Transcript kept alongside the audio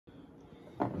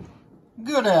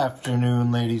Good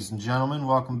afternoon, ladies and gentlemen.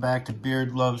 Welcome back to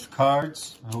Beard Loves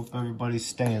Cards. I hope everybody's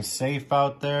staying safe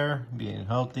out there, being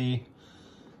healthy,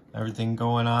 everything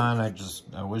going on. I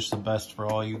wish the best for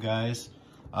all you guys.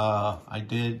 I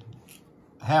had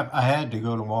to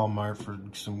go to Walmart for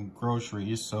some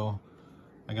groceries, so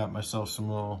I got myself some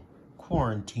little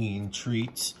quarantine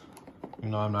treats. You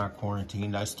know, I'm not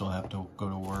quarantined. I still have to go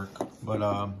to work. But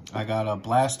I got a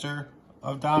blaster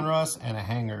of Donruss and a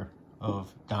hanger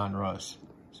of Donruss.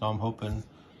 So I'm hoping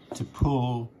to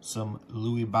pull some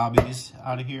Louis Bobbies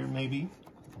out of here maybe,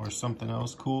 or something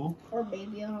else cool. Or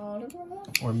maybe an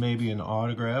autograph. Or maybe an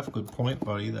autograph. Good point,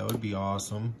 buddy. That would be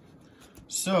awesome.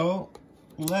 So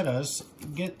let us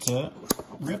get to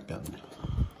ripping.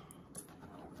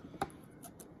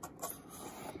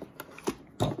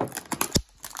 Some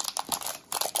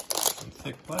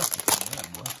thick plastic in that,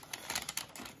 boy.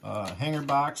 Hanger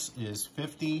box is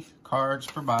 50 cards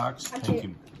per box. Thank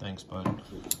you. Thanks, bud.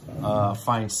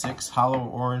 Find 6 hollow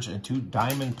orange and 2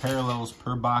 diamond parallels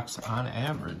per box on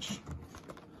average.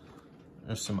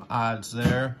 There's some odds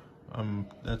there.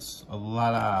 That's a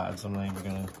lot of odds. I'm not even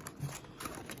gonna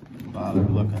bother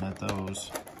looking at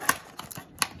those.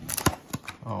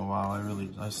 Oh wow,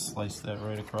 I sliced that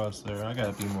right across there. I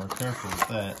gotta be more careful with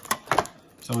that.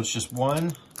 So it's just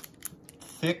one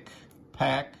thick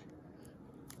pack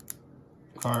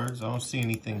cards. I don't see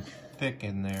anything thick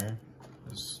in there.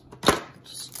 Just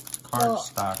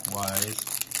cardstock wise.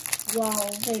 Well,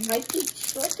 they might be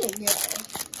tricking you.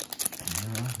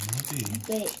 Yeah,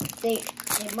 maybe.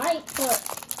 They might put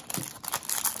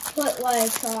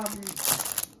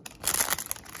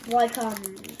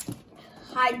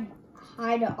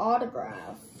hide an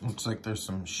autograph. Looks like there's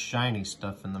some shiny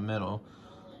stuff in the middle.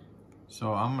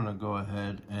 So I'm gonna go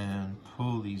ahead and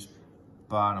pull these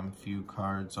bottom few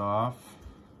cards off.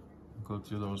 Go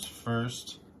through those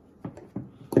first.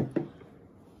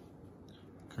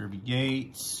 Kirby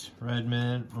Yates,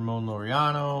 Redmond, Ramon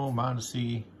Laureano,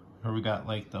 Mondesi. Here we got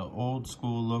like the old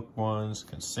school look ones.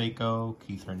 Canseco,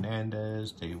 Keith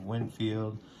Hernandez, Dave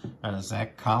Winfield. Got a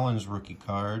Zach Collins rookie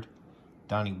card.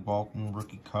 Donnie Walton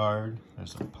rookie card.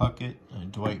 There's a Puckett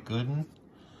and Dwight Gooden.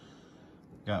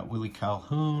 Got Willie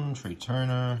Calhoun, Trey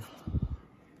Turner.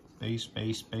 Base.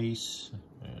 There's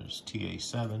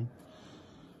TA7.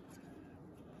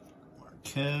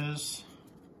 Marquez.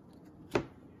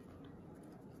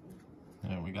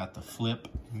 There we got the flip.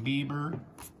 Bieber,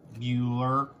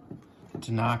 Bueller,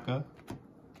 Tanaka.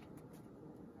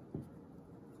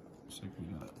 Looks like we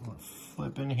got a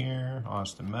flip in here.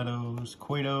 Austin Meadows,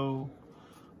 Cueto,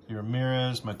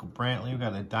 Ramirez, Michael Brantley. We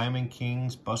got a Diamond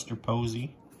Kings, Buster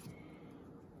Posey.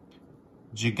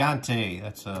 Gigante,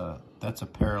 that's a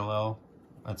parallel.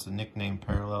 That's a nickname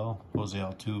parallel. Jose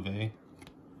Altuve.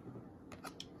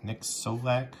 Nick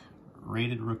Solak,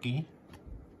 rated rookie.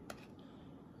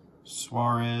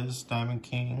 Suarez, Diamond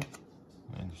King.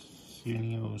 And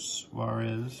Eugenio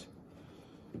Suarez.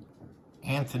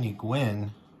 Anthony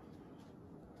Gwynn.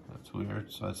 That's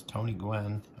weird. So that's Tony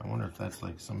Gwynn. I wonder if that's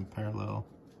like some parallel.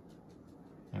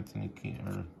 Anthony King,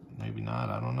 or maybe not.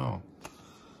 I don't know.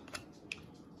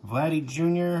 Vladdy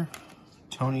Jr.,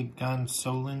 Tony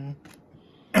Gonsolin,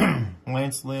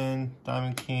 Lance Lynn,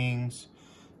 Diamond Kings.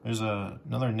 There's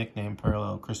another nickname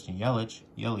parallel, Christian Yelich.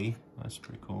 Yelly, that's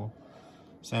pretty cool.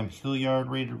 Sam Hilliard,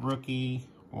 rated rookie.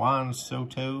 Juan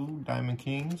Soto, Diamond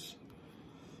Kings.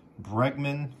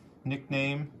 Bregman,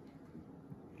 nickname.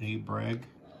 G. Breg.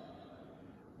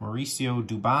 Mauricio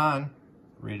Dubon,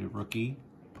 rated rookie.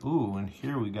 Ooh, and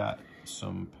here we got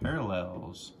some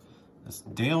parallels. That's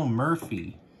Dale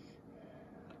Murphy.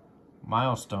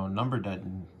 Milestone, numbered at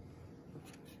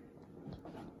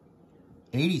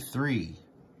 83.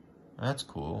 That's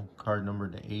cool. Card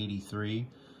numbered to 83.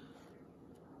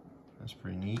 That's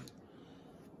pretty neat.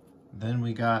 Then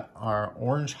we got our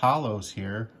orange hollows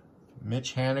here.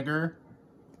 Mitch Haniger,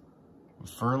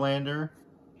 Verlander,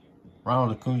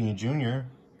 Ronald Acuna Jr.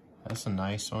 That's a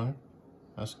nice one.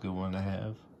 That's a good one to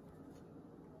have.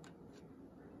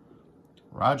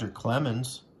 Roger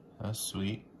Clemens. That's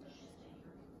sweet.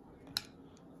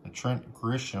 A Trent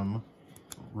Grisham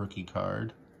rookie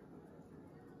card.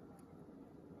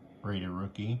 Rated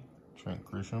rookie. Trent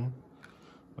Grisham.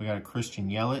 We got a Christian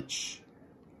Yelich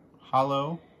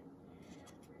hollow.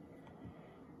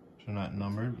 They're not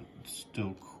numbered, but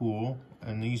still cool.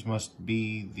 And these must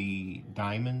be the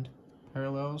diamond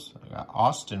parallels. I got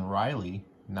Austin Riley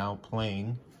now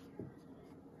playing.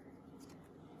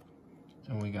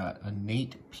 And we got a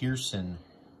Nate Pearson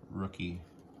rookie.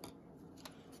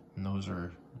 And those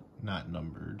are not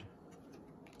numbered.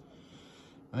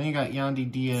 And then you got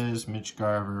Yandy Diaz, Mitch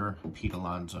Garver, Pete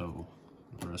Alonso.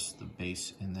 the rest of the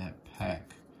base in that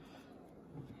pack.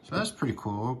 So that's pretty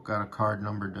cool. Got a card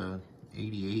numbered to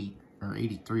 88, or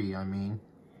 83, I mean,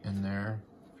 in there.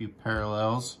 A few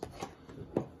parallels.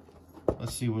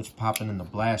 Let's see what's popping in the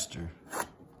blaster.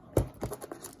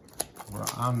 We're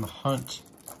on the hunt.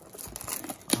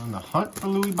 On the hunt for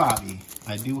Louis Bobby.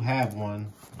 I do have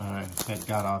one I had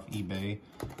got off eBay,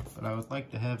 but I would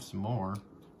like to have some more.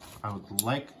 I would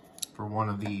like for one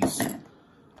of these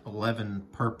 11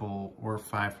 purple or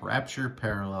 5 Rapture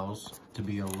parallels to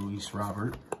be a Luis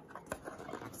Robert.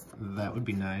 That would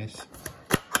be nice.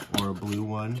 Or a blue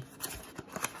one.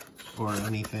 Or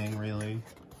anything really.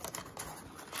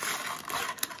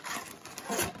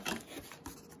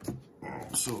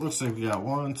 So it looks like we got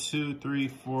 1, 2, 3,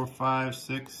 4, 5,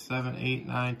 6, 7, 8,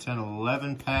 9, 10,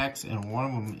 11 packs, and one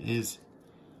of them is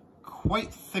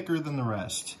quite thicker than the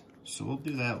rest. So we'll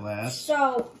do that last.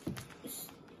 So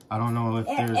I don't know if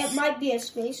there's... It might be a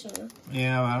spacer.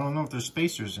 Yeah, I don't know if there's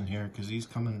spacers in here because these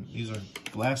are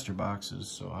blaster boxes.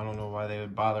 So I don't know why they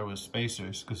would bother with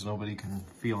spacers because nobody can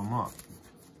feel them up.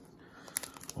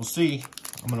 We'll see.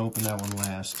 I'm going to open that one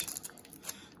last.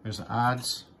 There's the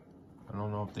odds. I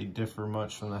don't know if they differ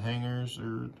much from the hangers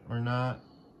or not.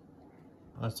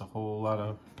 That's a whole lot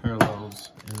of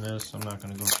parallels in this. I'm not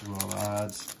going to go through all the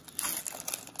odds.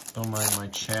 Don't mind my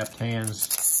chapped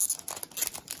hands.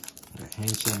 The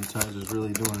hand sanitizer is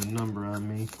really doing a number on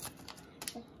me.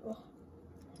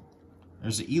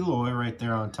 There's the Eloy right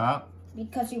there on top.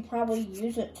 Because you probably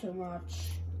use it too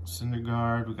much.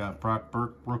 Syndergaard. We got Brock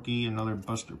Burke rookie. Another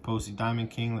Buster Posey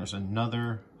Diamond King. There's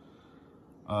another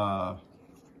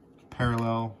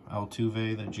parallel,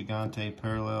 Altuve, the Gigante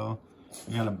parallel.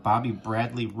 We got a Bobby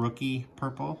Bradley rookie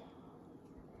purple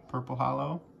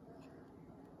hollow.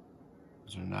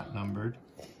 These are not numbered.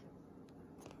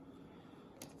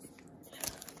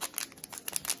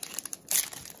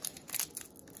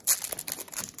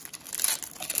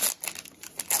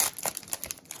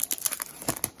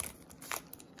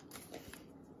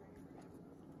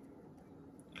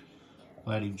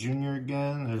 Vladdy Jr.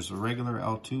 again. There's a regular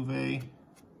Altuve.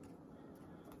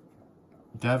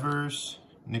 Devers,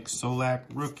 Nick Solak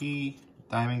rookie,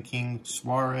 Diamond King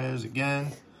Suarez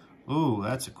again. Ooh,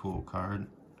 that's a cool card.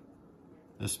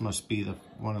 This must be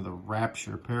one of the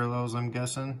Rapture parallels, I'm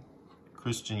guessing.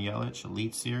 Christian Yelich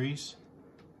Elite Series.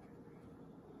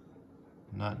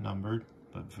 Not numbered,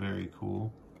 but very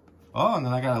cool. Oh, and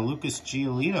then I got a Lucas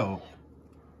Giolito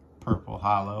purple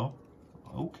hollow.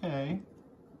 Okay.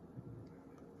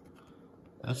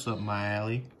 That's up my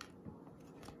alley.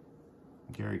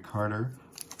 Gary Carter.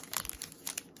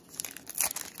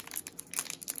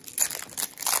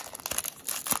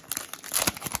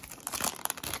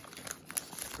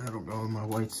 That'll go in my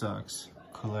White Sox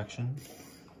collection.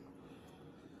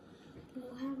 You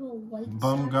have a White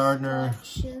Bumgarner,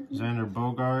 Sox collection? Xander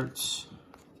Bogaerts,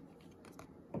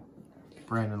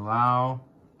 Brandon Lau,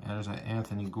 and there's an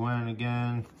Anthony Gwynn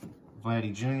again.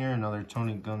 Vladdy Jr., another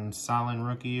Tony Gonsolin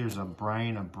rookie. There's a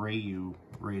Brian Abreu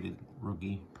rated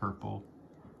rookie, purple,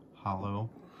 hollow.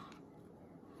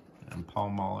 And Paul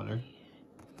Molitor.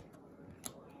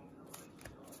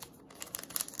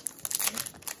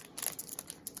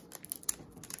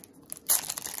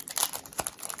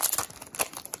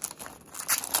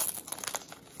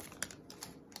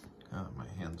 God, my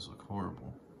hands look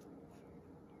horrible.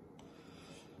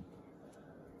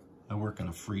 I work in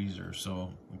a freezer,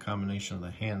 so the combination of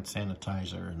the hand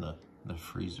sanitizer and the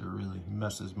freezer really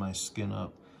messes my skin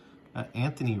up.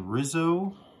 Anthony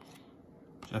Rizzo,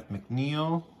 Jeff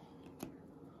McNeil,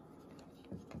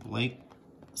 Blake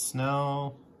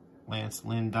Snell, Lance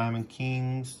Lynn Diamond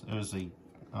Kings. There's a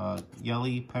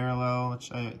Yelly parallel,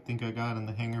 which I think I got in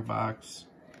the hanger box.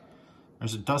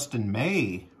 There's a Dustin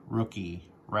May rookie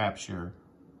Rapture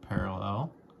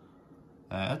parallel.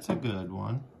 That's a good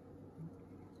one.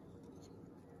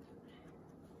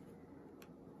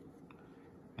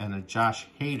 And a Josh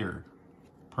Hader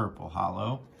purple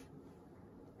hollow.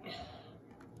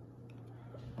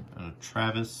 And a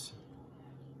Travis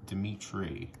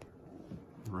Dimitri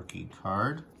rookie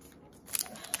card.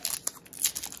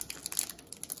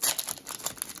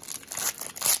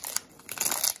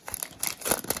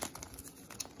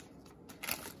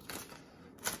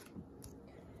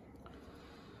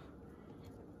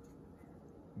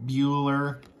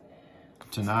 Bueller,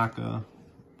 Tanaka,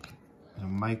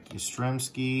 and Mike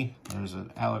Yastrzemski. There's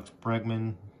an Alex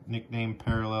Bregman nickname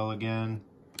parallel again.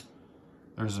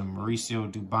 There's a Mauricio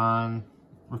Dubon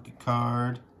rookie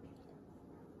card.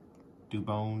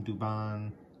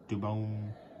 Dubon.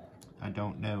 I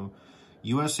don't know.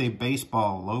 USA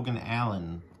Baseball, Logan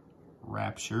Allen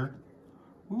Rapture.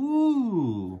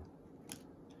 Ooh.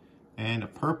 And a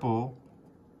purple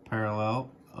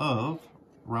parallel of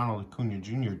Ronald Acuna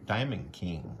Jr. Diamond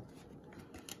King.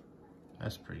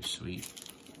 That's pretty sweet.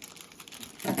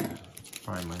 It's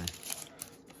probably my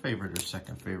favorite or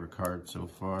second favorite card so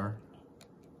far.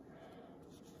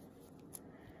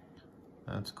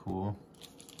 That's cool.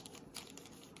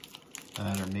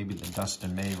 That or maybe the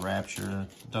Dustin May Rapture.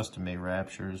 Dustin May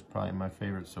Rapture is probably my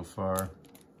favorite so far.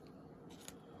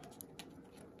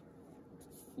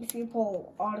 If you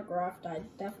pull autographed, I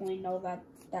definitely know that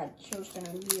show's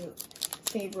gonna be your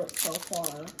favorite so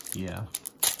far. Yeah,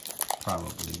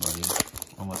 probably, buddy.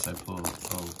 Unless I pull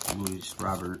Luis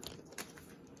Robert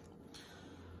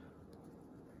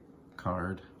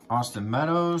card. Austin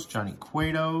Meadows, Johnny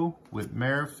Cueto, Whit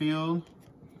Merrifield.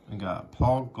 We got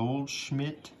Paul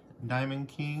Goldschmidt, Diamond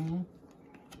King.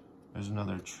 There's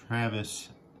another Travis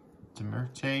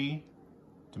Dimitri,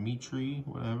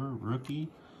 whatever,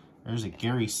 rookie. There's a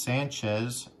Gary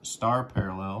Sanchez, Star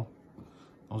Parallel.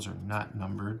 Those are not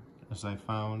numbered, as I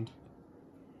found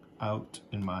out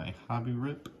in my hobby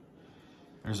rip.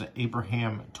 There's an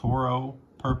Abraham Toro,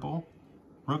 purple,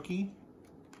 rookie.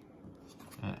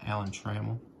 And Alan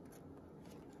Trammell.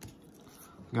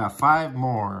 We got 5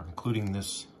 more, including that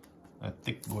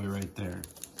thick boy right there.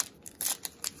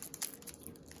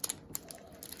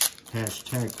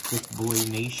 Hashtag Thick Boy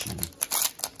Nation.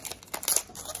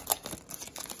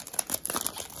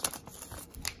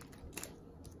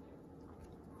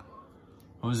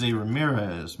 Jose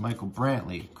Ramirez, Michael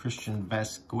Brantley, Christian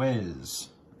Vasquez.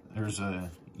 There's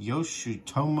a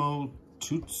Yoshitomo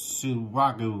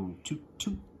Tsutsugo.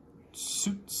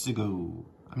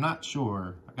 I'm not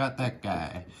sure. I got that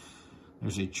guy.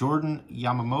 There's a Jordan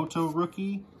Yamamoto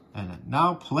rookie. And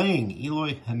now playing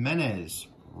Eloy Jimenez.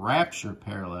 Rapture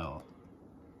parallel.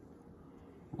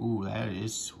 Ooh, that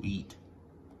is sweet.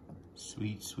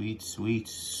 Sweet, sweet, sweet,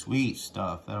 sweet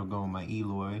stuff. That'll go in my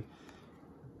Eloy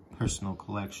personal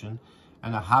collection.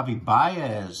 And a Javi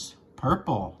Baez.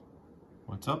 Purple.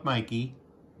 What's up, Mikey?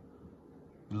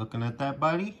 You looking at that,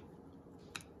 buddy?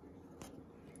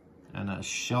 And a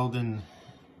Sheldon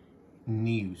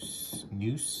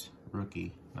Neuse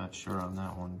rookie. Not sure on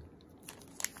that one.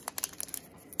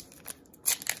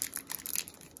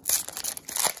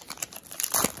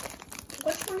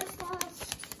 Which one is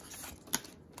last?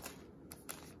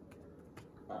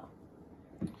 Oh.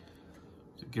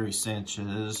 So Gary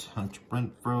Sanchez, Hunter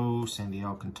Renfroe, Sandy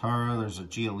Alcantara. There's a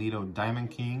Giolito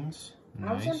Diamond Kings. Nice.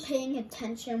 I wasn't paying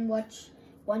attention which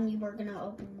one you were gonna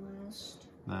open last.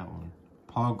 That one.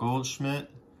 Paul Goldschmidt.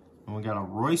 And we got a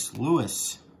Royce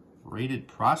Lewis, Rated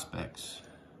Prospects,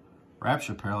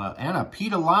 Rapture Parallel, and a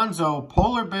Pete Alonso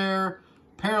Polar Bear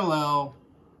Parallel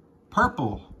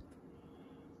Purple.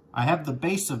 I have the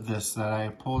base of this that I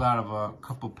pulled out of a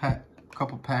couple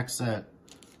packs that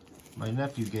my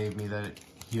nephew gave me that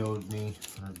he owed me.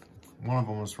 One of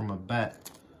them was from a bet.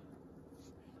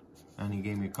 And he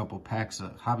gave me a couple packs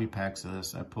of hobby packs of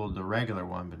this. I pulled the regular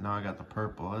one, but now I got the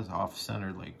purple. It's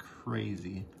off-centered like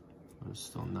crazy. But it's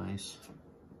still nice.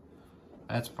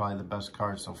 That's probably the best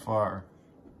card so far.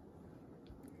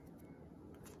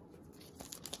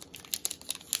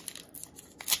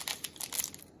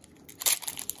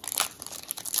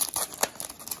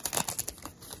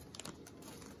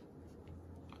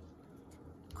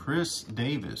 Chris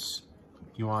Davis,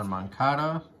 Yohan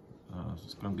Moncada.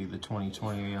 It's going to be the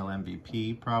 2020 AL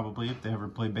MVP probably if they ever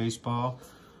play baseball.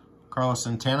 Carlos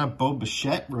Santana, Bo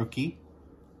Bichette rookie.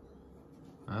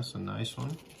 That's a nice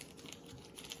one.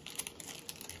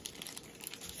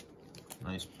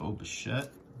 Nice Bo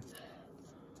Bichette.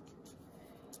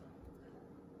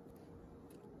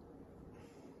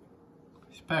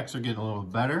 These packs are getting a little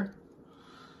better.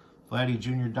 Vladdy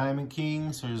Jr. Diamond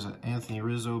Kings. There's an Anthony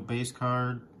Rizzo base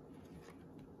card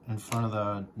in front of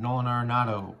the Nolan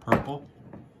Arenado purple.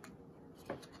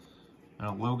 And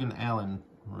a Logan Allen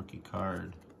rookie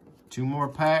card. 2 more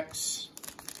packs.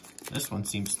 This one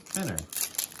seems thinner.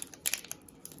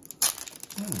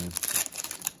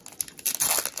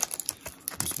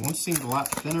 This one seemed a lot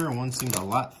thinner and one seemed a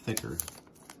lot thicker.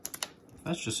 If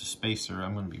that's just a spacer,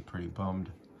 I'm going to be pretty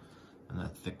bummed. And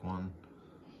that thick one.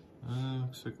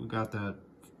 Looks like we got that,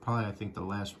 probably I think the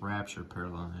last Rapture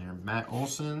parallel in here. Matt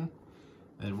Olson,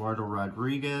 Eduardo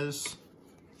Rodriguez,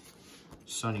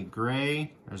 Sonny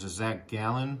Gray. There's a Zach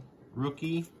Gallen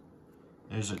rookie.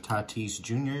 There's a Tatis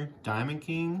Jr. Diamond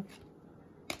King.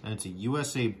 And it's a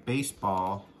USA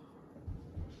Baseball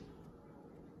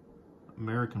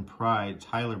American Pride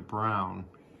Tyler Brown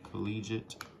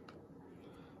Collegiate.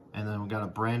 And then we got a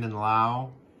Brandon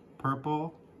Lau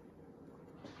purple.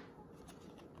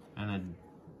 And a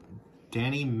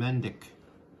Danny Mendick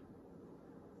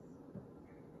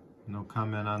No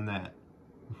comment on that.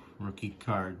 Rookie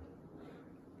card.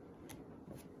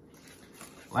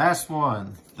 Last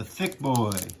one, the thick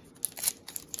boy.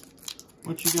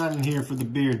 What you got in here for the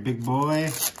beard, big boy? I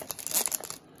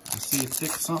see a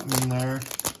thick something in there.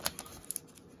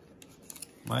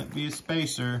 Might be a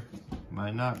spacer.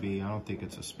 Might not be. I don't think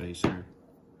it's a spacer.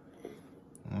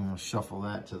 I'm gonna shuffle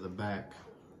that to the back.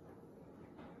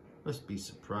 Let's be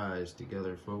surprised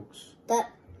together, folks.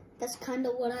 That's kind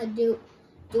of what I do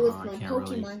with my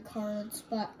Pokemon cards,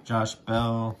 but Josh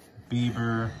Bell,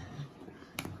 Bieber,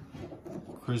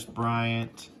 Chris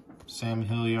Bryant, Sam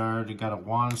Hilliard. You got a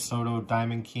Juan Soto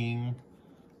Diamond King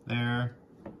there.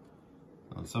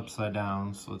 Well, it's upside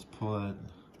down, so let's pull a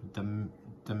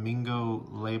Domingo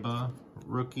Leyba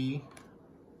rookie.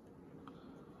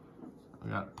 We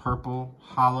got purple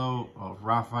hollow of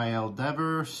Rafael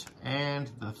Devers,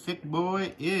 and the thick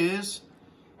boy is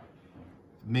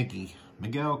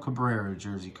Miguel Cabrera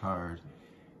jersey card.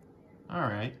 All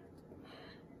right,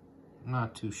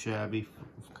 not too shabby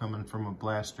coming from a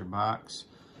blaster box,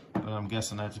 but I'm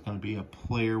guessing that's going to be a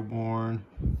player worn.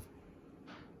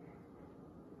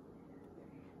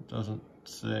 Doesn't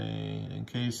say in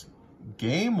case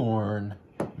game worn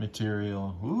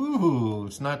material. Ooh,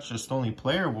 it's not just only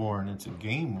player worn, it's a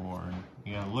game worn.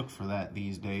 You gotta look for that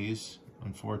these days,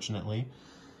 unfortunately.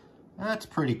 That's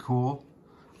pretty cool.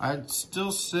 I'd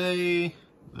still say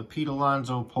the Pete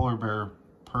Alonso Polar Bear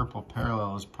Purple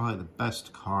Parallel is probably the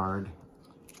best card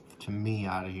to me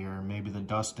out of here. Maybe the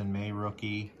Dustin May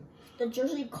rookie. The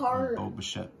jersey card. Bo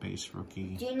Bichette base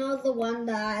rookie. Do you know the one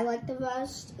that I like the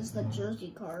best is the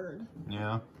jersey card?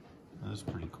 Yeah, that's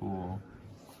pretty cool.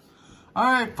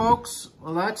 All right, folks.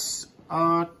 Well, that's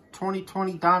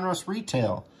 2020 Donruss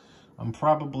retail. I'm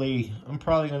probably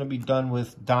gonna be done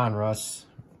with Donruss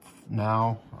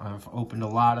now. I've opened a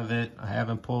lot of it. I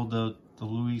haven't pulled the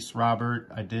Luis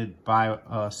Robert. I did buy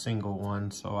a single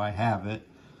one, so I have it.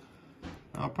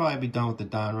 I'll probably be done with the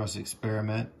Donruss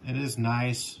experiment. It is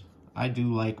nice. I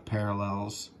do like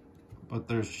parallels, but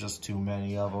there's just too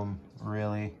many of them,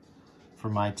 really, for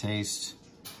my taste.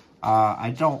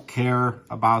 I don't care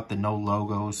about the no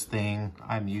logos thing.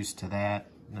 I'm used to that.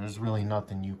 There's really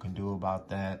nothing you can do about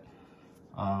that.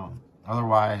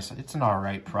 Otherwise, it's an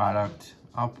alright product.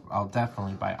 I'll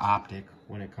definitely buy Optic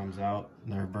when it comes out.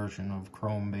 Their version of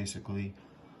Chrome, basically.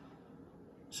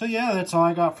 So yeah, that's all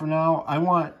I got for now. I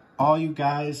want all you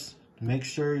guys to make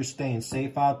sure you're staying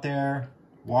safe out there.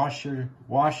 Wash your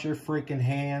freaking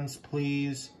hands,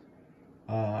 please.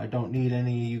 I don't need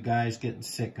any of you guys getting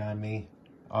sick on me.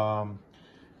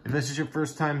 If this is your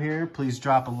first time here, please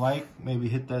drop a like. Maybe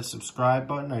hit that subscribe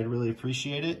button. I'd really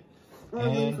appreciate it. Or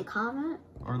leave a comment.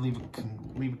 Or leave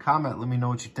a comment. Let me know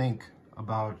what you think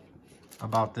about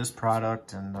this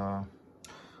product. And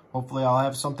hopefully I'll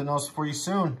have something else for you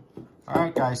soon. All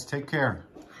right, guys. Take care.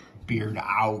 Beard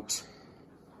out.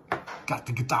 Got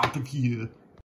to get out of here.